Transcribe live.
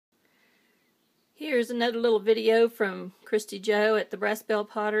Here's another little video from Christy Jo at the Brass Bell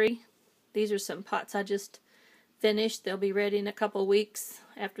Pottery. These are some pots I just finished. They'll be ready in a couple weeks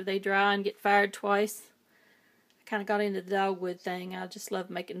after they dry and get fired twice. I kind of got into the dogwood thing. I just love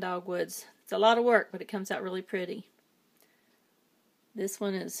making dogwoods. It's a lot of work, but it comes out really pretty. This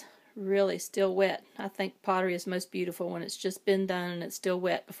one is really still wet. I think pottery is most beautiful when it's just been done and it's still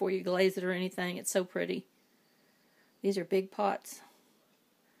wet before you glaze it or anything. It's so pretty. These are big pots.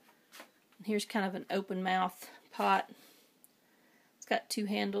 Here's kind of an open mouth pot. It's got two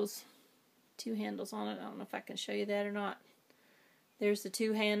handles on it. I don't know if I can show you that or not. There's the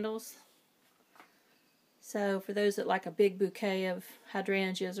two handles. So for those that like a big bouquet of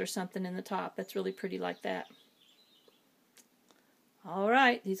hydrangeas or something in the top, that's really pretty like that.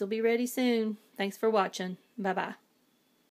 Alright, these will be ready soon. Thanks for watching. Bye-bye.